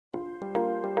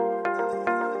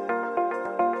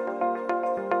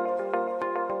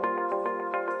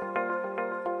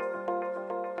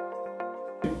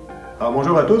Alors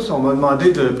bonjour à tous, on m'a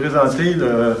demandé de présenter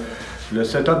le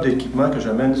setup d'équipement que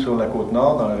j'amène sur la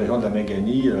Côte-Nord, dans la région de la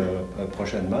Maganie,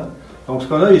 prochainement. Donc ce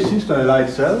qu'on a ici, c'est un light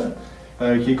cell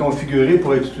qui est configuré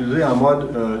pour être utilisé en mode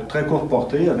très courte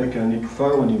portée avec un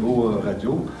étouffeur au niveau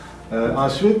radio.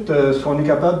 Ensuite, ce qu'on est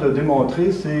capable de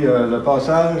démontrer, c'est le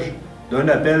passage d'un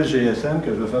appel GSM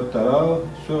que je vais faire tout à l'heure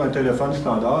sur un téléphone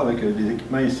standard avec des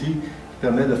équipements ici qui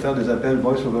permettent de faire des appels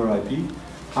Voice over IP.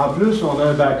 En plus, on a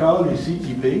un backhaul ici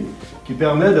IP qui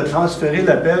permet de transférer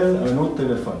l'appel à un autre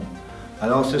téléphone.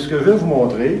 Alors, c'est ce que je vais vous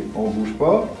montrer. On ne bouge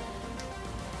pas.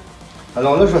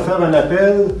 Alors là, je vais faire un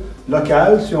appel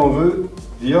local, si on veut,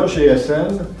 via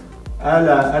GSM à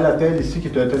l'appel ici qui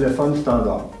est un téléphone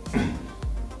standard.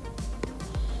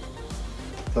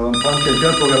 Ça va me prendre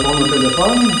quelqu'un pour répondre au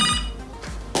téléphone.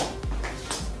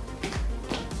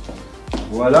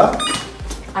 Voilà.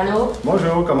 Allô?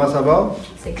 Bonjour, comment ça va?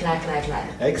 C'est clair.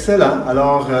 Excellent.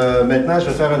 Alors, maintenant, je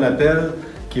vais faire un appel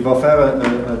qui va faire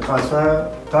un transfert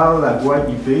par la voie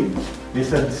IP. Et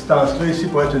cette distance-là ici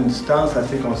pourrait être une distance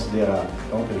assez considérable.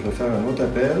 Donc, je vais faire un autre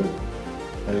appel,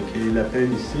 qui est l'appel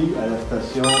ici à la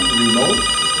station remote.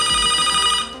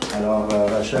 Alors,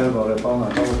 Rachel va répondre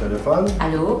encore au téléphone.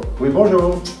 Allô? Oui,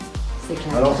 bonjour. C'est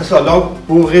clair. Alors, c'est ça. Donc,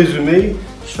 pour résumer,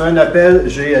 je fais un appel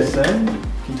GSM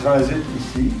qui transite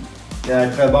ici, qui a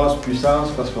une très basse puissance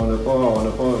parce qu'on n'a pas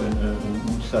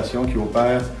une station qui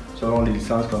opère selon les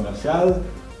licences commerciales,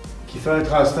 qui fait un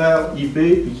transfert IP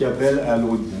et qui appelle à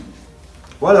l'autre bout.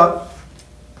 Voilà!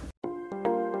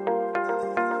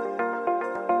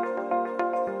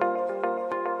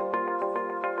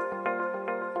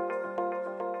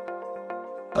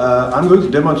 I'm going to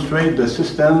demonstrate the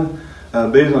system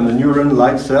based on the NuRAN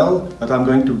light cell that I'm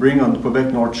going to bring on the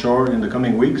Quebec North Shore in the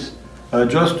coming weeks.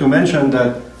 Just to mention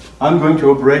that I'm going to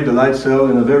operate the light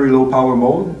cell in a very low power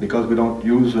mode because we don't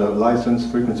use licensed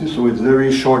frequency, so it's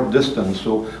very short distance.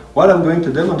 So what I'm going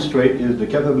to demonstrate is the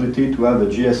capability to have a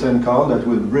GSM call that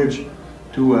will bridge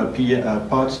to a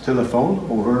POTS telephone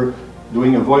over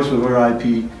doing a voice over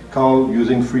IP call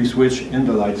using free switch in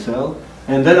the light cell.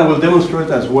 And then I will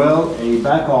demonstrate as well a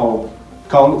backhaul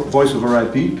call voice over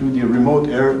IP to the remote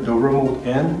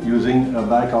end using a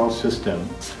backhaul system,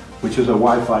 which is a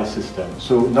Wi-Fi system.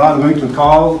 So now I'm going to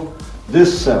call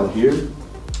this cell here.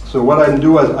 So what I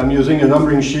do is I'm using a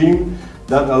numbering scheme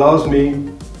that allows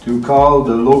me to call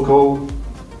the local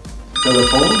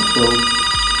telephone. So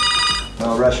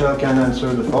now Rachel can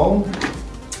answer the phone.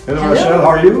 Hello. Rachel, how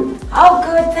are you? Oh,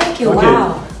 good, thank you. Okay.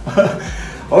 Wow.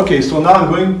 Okay, so now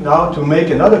I'm going to make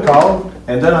another call,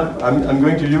 and then I'm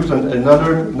going to use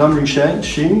another numbering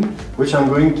scheme, which I'm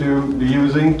going to be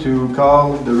using to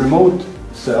call the remote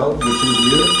cell, which is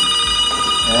here.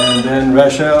 And then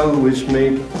Rachel, which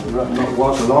may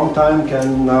walk a long time,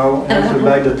 can now answer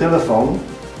back the telephone.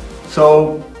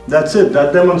 So that's it.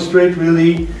 That demonstrates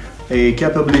really a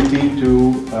capability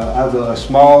to have a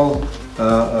small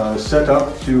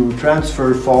setup to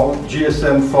transfer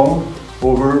GSM phone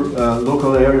over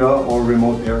local area or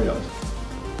remote areas.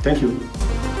 Thank you.